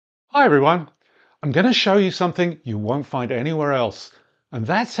Hi everyone, I'm going to show you something you won't find anywhere else, and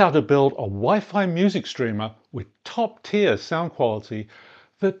that's how to build a Wi-Fi music streamer with top-tier sound quality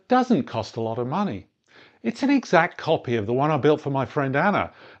that doesn't cost a lot of money. It's an exact copy of the one I built for my friend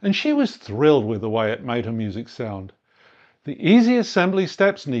Anna, and she was thrilled with the way it made her music sound. The easy assembly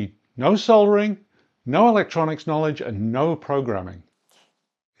steps need no soldering, no electronics knowledge, and no programming.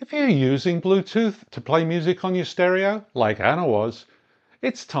 If you're using Bluetooth to play music on your stereo, like Anna was,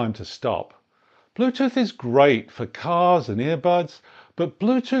 it's time to stop. Bluetooth is great for cars and earbuds, but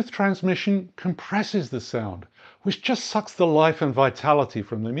Bluetooth transmission compresses the sound, which just sucks the life and vitality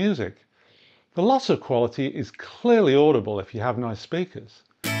from the music. The loss of quality is clearly audible if you have nice speakers.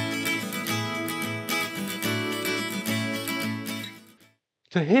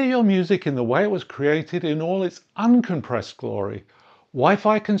 To hear your music in the way it was created in all its uncompressed glory,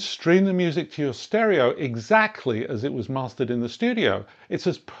 Wi-Fi can stream the music to your stereo exactly as it was mastered in the studio. It's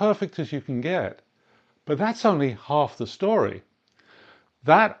as perfect as you can get. But that's only half the story.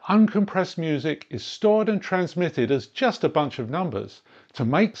 That uncompressed music is stored and transmitted as just a bunch of numbers. To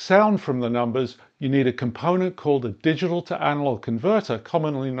make sound from the numbers, you need a component called a digital to analog converter,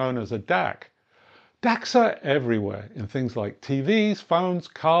 commonly known as a DAC. DACs are everywhere in things like TVs, phones,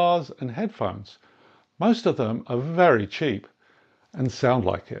 cars, and headphones. Most of them are very cheap and sound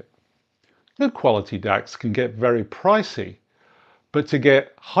like it. Good quality DACs can get very pricey, but to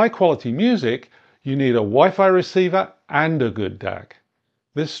get high quality music, you need a Wi-Fi receiver and a good DAC.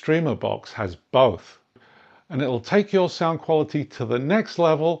 This streamer box has both, and it'll take your sound quality to the next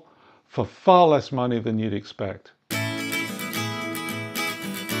level for far less money than you'd expect.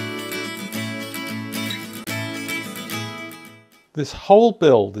 This whole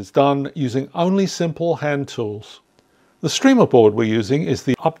build is done using only simple hand tools. The streamer board we're using is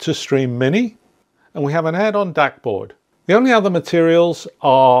the Up2Stream Mini, and we have an add-on DAC board. The only other materials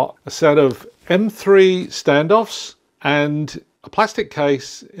are a set of M3 standoffs and a plastic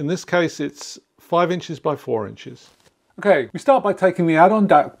case. In this case, it's 5 inches by 4 inches. Okay, we start by taking the add-on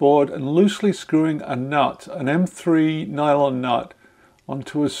DAC board and loosely screwing a nut, an M3 nylon nut,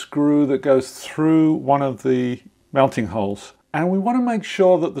 onto a screw that goes through one of the mounting holes. And we want to make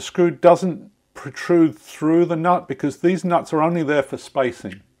sure that the screw doesn't protrude through the nut because these nuts are only there for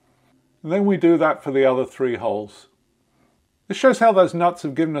spacing. And then we do that for the other 3 holes. This shows how those nuts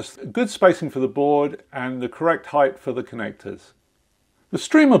have given us good spacing for the board and the correct height for the connectors. The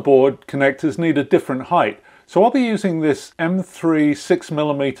streamer board connectors need a different height, so I'll be using this M3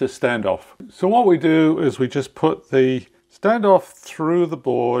 6mm standoff. So what we do is we just put the standoff through the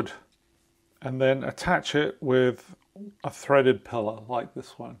board and then attach it with a threaded pillar like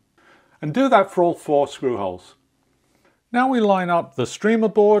this one. And do that for all 4 screw holes. Now we line up the streamer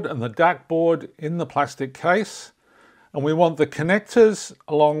board and the DAC board in the plastic case, and we want the connectors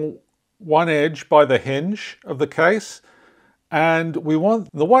along one edge by the hinge of the case, and we want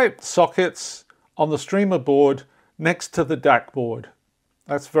the white sockets on the streamer board next to the DAC board.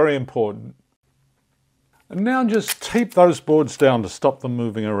 That's very important. And now just tape those boards down to stop them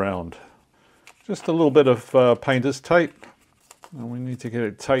moving around. Just a little bit of painter's tape, and we need to get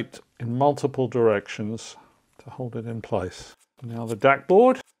it taped in multiple directions to hold it in place. Now the DAC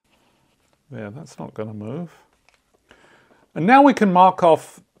board, there, that's not going to move. And now we can mark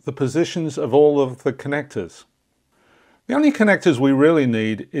off the positions of all of the connectors. The only connectors we really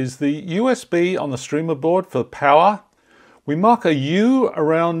need is the USB on the streamer board for power. We mark a U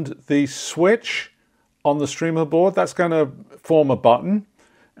around the switch on the streamer board, that's going to form a button.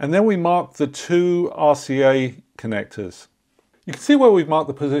 And then we mark the 2 RCA connectors. You can see where we've marked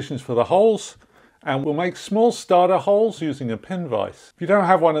the positions for the holes, and we'll make small starter holes using a pin vise. If you don't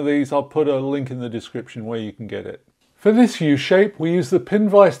have one of these, I'll put a link in the description where you can get it. For this U-shape, we use the pin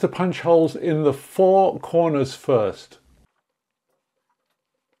vise to punch holes in the 4 corners first.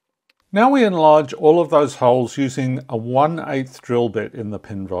 Now we enlarge all of those holes using a 1/8 drill bit in the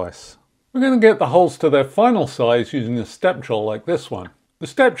pin vise. We're going to get the holes to their final size using a step drill like this one. The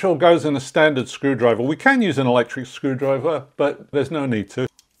step drill goes in a standard screwdriver. We can use an electric screwdriver, but there's no need to.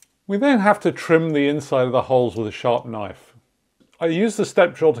 We then have to trim the inside of the holes with a sharp knife. I use the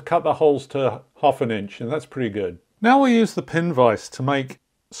step drill to cut the holes to 1/2 inch, and that's pretty good. Now we use the pin vise to make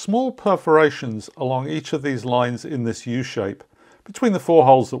small perforations along each of these lines in this U-shape, between the 4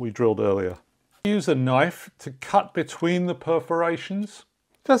 holes that we drilled earlier. We use a knife to cut between the perforations.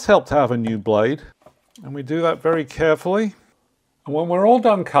 It does help to have a new blade, and we do that very carefully. And when we're all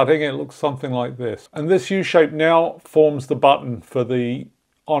done cutting, it looks something like this. And this U-shape now forms the button for the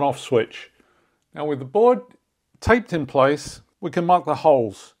on-off switch. Now with the board taped in place, we can mark the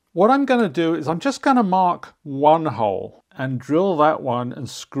holes. What I'm going to do is I'm just going to mark one hole. and drill that one and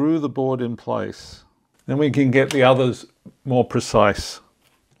screw the board in place. Then we can get the others more precise.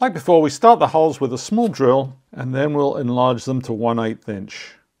 Like before, we start the holes with a small drill and then we'll enlarge them to 1/8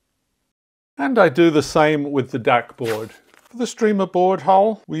 inch. And I do the same with the DAC board. For the streamer board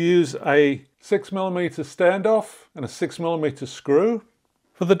hole, we use a 6mm standoff and a 6mm screw.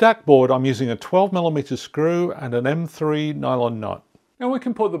 For the DAC board, I'm using a 12mm screw and an M3 nylon nut. Now we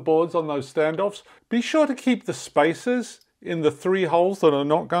can put the boards on those standoffs. Be sure to keep the spacers in the 3 holes that are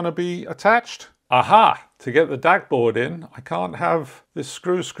not going to be attached. Aha! To get the DAC board in, I can't have this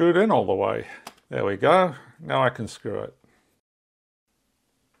screw screwed in all the way. There we go. Now I can screw it.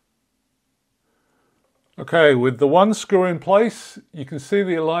 Okay, with the one screw in place, you can see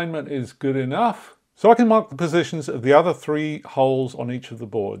the alignment is good enough. So I can mark the positions of the other 3 holes on each of the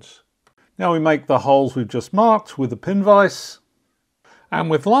boards. Now we make the holes we've just marked with a pin vise. And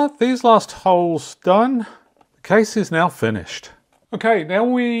with these last holes done, the case is now finished. Okay, now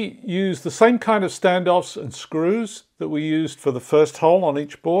we use the same kind of standoffs and screws that we used for the first hole on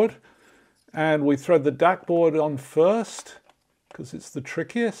each board. And we thread the DAC board on first, because it's the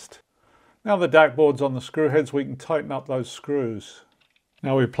trickiest. Now the DAC board's on the screw heads, we can tighten up those screws.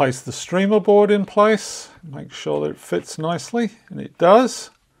 Now we place the streamer board in place, make sure that it fits nicely, and it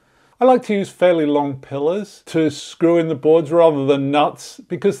does. I like to use fairly long pillars to screw in the boards rather than nuts,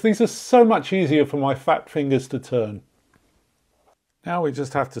 because these are so much easier for my fat fingers to turn. Now we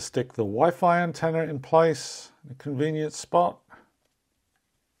just have to stick the Wi-Fi antenna in place in a convenient spot.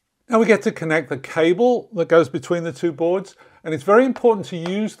 Now we get to connect the cable that goes between the 2 boards, and it's very important to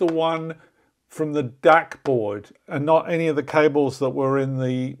use the one from the DAC board and not any of the cables that were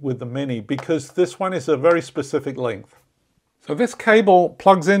with the Mini, because this one is a very specific length. So this cable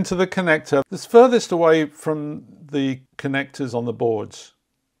plugs into the connector that's furthest away from the connectors on the boards.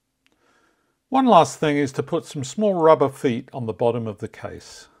 One last thing is to put some small rubber feet on the bottom of the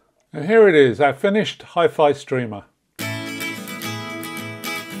case. And here it is, our finished Hi-Fi streamer.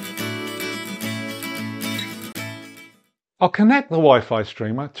 I'll connect the Wi-Fi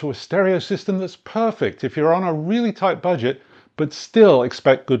streamer to a stereo system that's perfect if you're on a really tight budget but still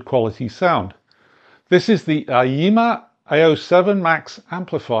expect good quality sound. This is the Yamaha AO7 Max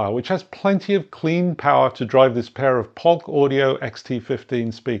amplifier, which has plenty of clean power to drive this pair of POG Audio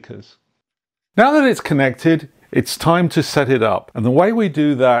XT15 speakers. Now that it's connected, it's time to set it up, and the way we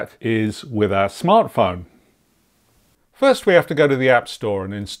do that is with our smartphone. First we have to go to the App Store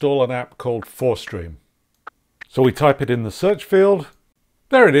and install an app called 4Stream. So we type it in the search field.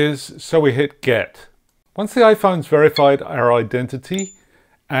 There it is, so we hit Get. Once the iPhone's verified our identity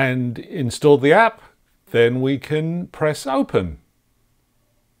and installed the app, then we can press Open.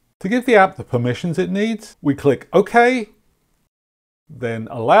 To give the app the permissions it needs, we click OK, then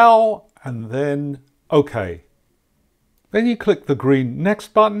Allow, and then OK. Then you click the green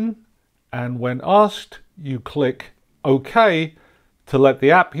Next button, and when asked, you click OK to let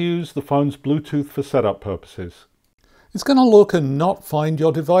the app use the phone's Bluetooth for setup purposes. It's going to look and not find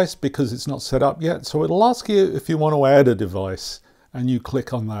your device because it's not set up yet, so it'll ask you if you want to add a device, and you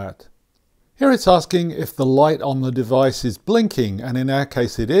click on that. Here it's asking if the light on the device is blinking, and in our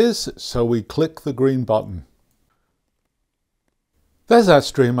case it is, so we click the green button. There's our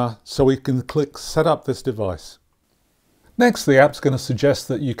streamer, so we can click Set up this device. Next, the app's going to suggest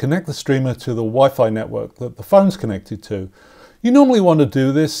that you connect the streamer to the Wi-Fi network that the phone's connected to. You normally want to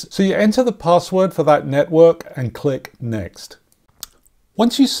do this, so you enter the password for that network and click Next.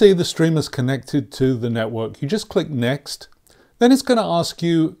 Once you see the streamer's connected to the network, you just click Next. Then it's going to ask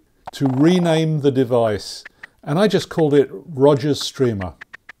you to rename the device, and I just called it Roger's Streamer.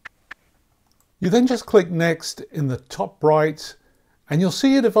 You then just click Next in the top right, and you'll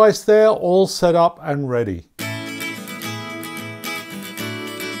see your device there all set up and ready.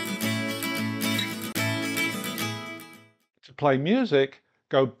 To play music,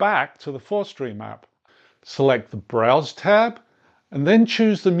 go back to the 4Stream app. Select the Browse tab, and then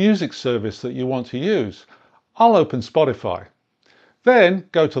choose the music service that you want to use. I'll open Spotify. Then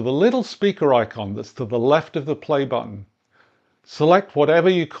go to the little speaker icon that's to the left of the play button. Select whatever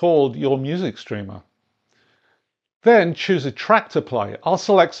you called your music streamer. Then choose a track to play. I'll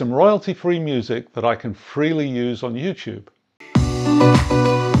select some royalty-free music that I can freely use on YouTube.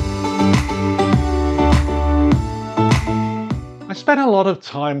 I spent a lot of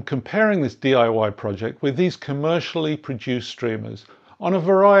time comparing this DIY project with these commercially produced streamers on a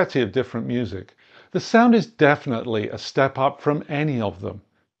variety of different music. The sound is definitely a step up from any of them.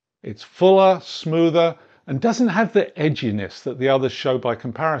 It's fuller, smoother, and doesn't have the edginess that the others show by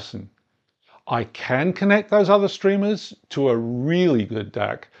comparison. I can connect those other streamers to a really good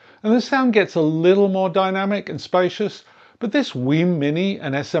DAC, and the sound gets a little more dynamic and spacious, But this WiFi Mini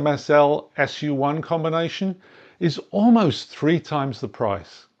and SMSL SU1 combination is almost 3 times the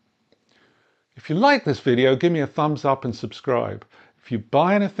price. If you like this video, give me a thumbs up and subscribe. If you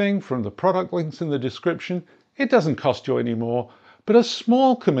buy anything from the product links in the description, it doesn't cost you any more, but a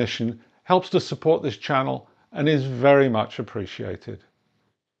small commission helps to support this channel and is very much appreciated.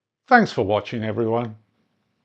 Thanks for watching, everyone.